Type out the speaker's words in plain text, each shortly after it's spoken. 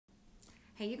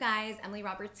Hey you guys, Emily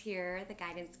Roberts here, the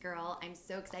guidance girl. I'm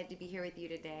so excited to be here with you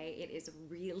today. It is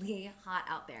really hot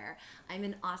out there. I'm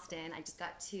in Austin. I just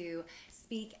got to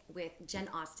speak with Jen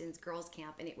Austen's Girls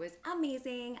Camp and it was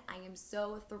amazing. I am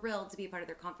so thrilled to be a part of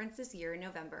their conference this year in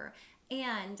November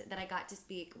and that I got to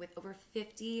speak with over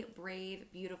 50 brave,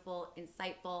 beautiful,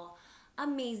 insightful,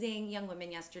 amazing young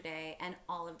women yesterday and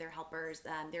all of their helpers,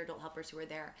 their adult helpers who were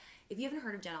there. If you haven't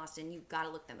heard of Jen Austen, you've got to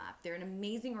look them up. They're an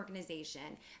amazing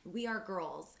organization. We Are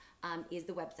Girls is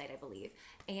the website, I believe.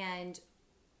 And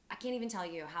I can't even tell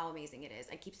you how amazing it is.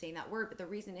 I keep saying that word, but the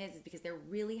reason is because they're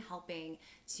really helping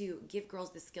to give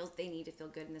girls the skills they need to feel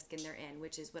good in the skin they're in,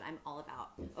 which is what I'm all about.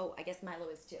 Oh, I guess Milo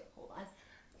is too. Hold on.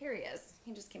 Here he is.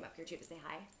 He just came up here too to say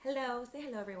hi. Hello. Say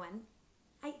hello, everyone.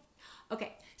 Hi.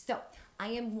 Okay, so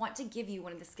I want to give you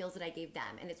one of the skills that I gave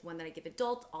them, and it's one that I give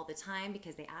adults all the time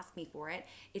because they ask me for it.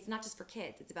 It's not just for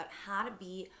kids. It's about how to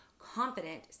be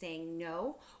confident saying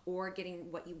no or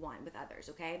getting what you want with others,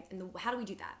 okay? And how do we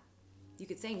do that? You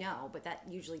could say no, but that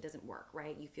usually doesn't work,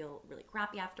 right? You feel really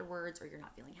crappy afterwards or you're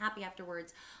not feeling happy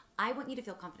afterwards. I want you to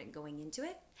feel confident going into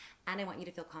it, and I want you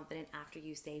to feel confident after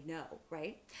you say no,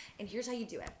 right? And here's how you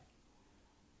do it.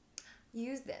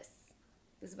 Use this.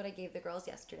 This is what I gave the girls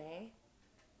yesterday.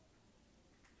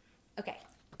 Okay,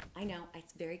 I know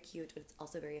it's very cute, but it's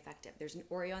also very effective. There's an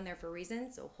Oreo in there for a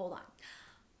reason, so hold on.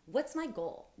 What's my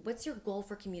goal? What's your goal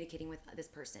for communicating with this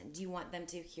person? Do you want them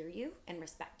to hear you and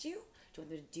respect you? Do you want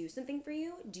them to do something for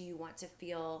you? Do you want to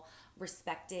feel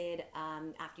respected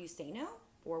after you say no?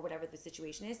 Or whatever the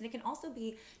situation is. And it can also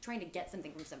be trying to get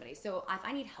something from somebody. So if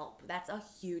I need help, that's a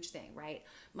huge thing, right?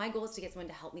 My goal is to get someone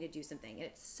to help me to do something. And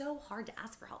it's so hard to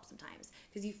ask for help sometimes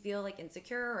because you feel like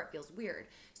insecure or it feels weird.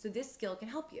 So this skill can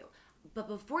help you. But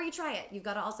before you try it, you've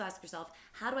got to also ask yourself,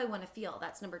 how do I want to feel?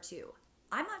 That's number 2.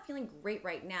 I'm not feeling great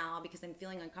right now because I'm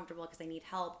feeling uncomfortable because I need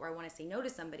help or I want to say no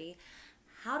to somebody.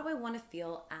 How do I want to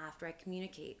feel after I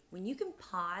communicate? When you can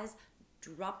pause,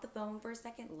 drop the phone for a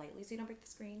second lightly so you don't break the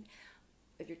screen.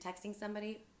 If you're texting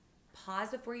somebody, pause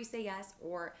before you say yes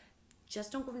or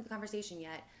just don't go into the conversation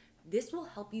yet. This will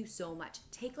help you so much.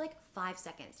 Take like 5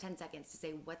 seconds, 10 seconds to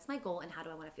say, what's my goal and how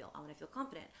do I want to feel? I want to feel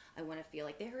confident. I want to feel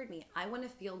like they heard me. I want to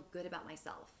feel good about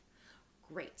myself.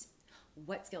 Great.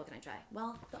 What skill can I try?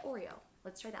 Well, the Oreo.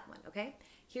 Let's try that one, okay?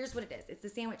 Here's what it is. It's the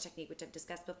sandwich technique, which I've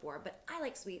discussed before, but I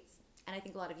like sweets, and I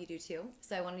think a lot of you do too,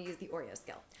 so I want to use the Oreo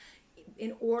skill.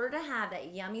 In order to have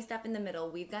that yummy stuff in the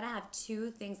middle, we've got to have 2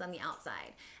 things on the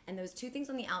outside. And those 2 things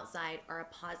on the outside are a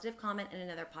positive comment and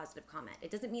another positive comment.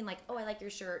 It doesn't mean like, oh, I like your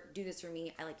shirt, do this for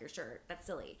me, I like your shirt. That's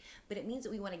silly. But it means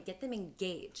that we want to get them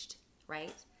engaged,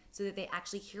 right? So that they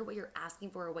actually hear what you're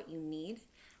asking for or what you need,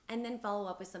 and then follow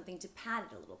up with something to pad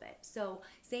it a little bit. So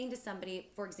saying to somebody,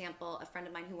 for example, a friend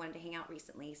of mine who wanted to hang out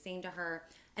recently, saying to her,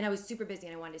 and I was super busy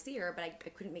and I wanted to see her, but I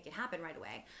couldn't make it happen right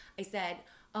away. I said,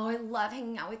 oh, I love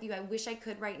hanging out with you. I wish I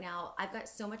could right now. I've got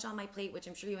so much on my plate, which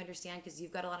I'm sure you understand because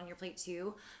you've got a lot on your plate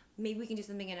too. Maybe we can do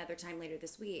something another time later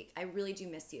this week. I really do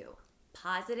miss you.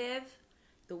 Positive,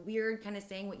 the weird kind of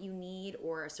saying what you need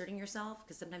or asserting yourself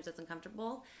because sometimes that's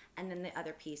uncomfortable. And then the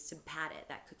other piece to pad it,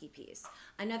 that cookie piece.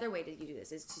 Another way that you do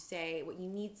this is to say what you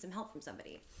need some help from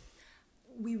somebody.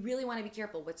 We really want to be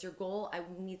careful. What's your goal? I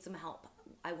need some help.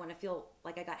 I want to feel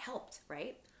like I got helped,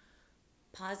 right?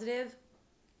 Positive,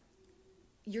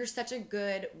 you're such a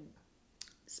good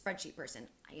spreadsheet person.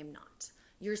 I am not.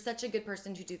 You're such a good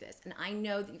person to do this. And I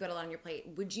know that you've got a lot on your plate.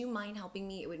 Would you mind helping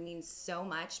me? It would mean so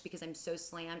much because I'm so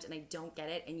slammed and I don't get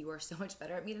it. And you are so much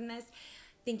better at me than this.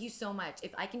 Thank you so much.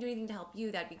 If I can do anything to help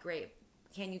you, that'd be great.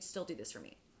 Can you still do this for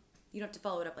me? You don't have to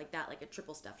follow it up like that, like a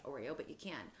triple stuffed Oreo, but you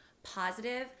can.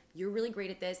 Positive, you're really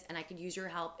great at this and I could use your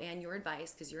help and your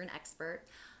advice because you're an expert.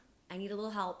 I need a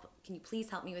little help. Can you please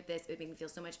help me with this? It would make me feel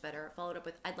so much better. Followed up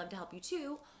with, I'd love to help you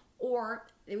too. Or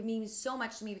it would mean so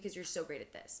much to me because you're so great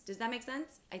at this. Does that make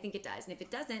sense? I think it does. And if it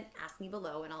doesn't, ask me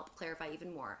below and I'll clarify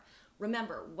even more.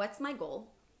 Remember, what's my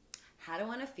goal? How do I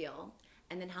want to feel?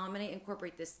 And then how am I going to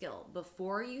incorporate this skill?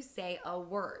 Before you say a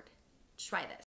word, try this.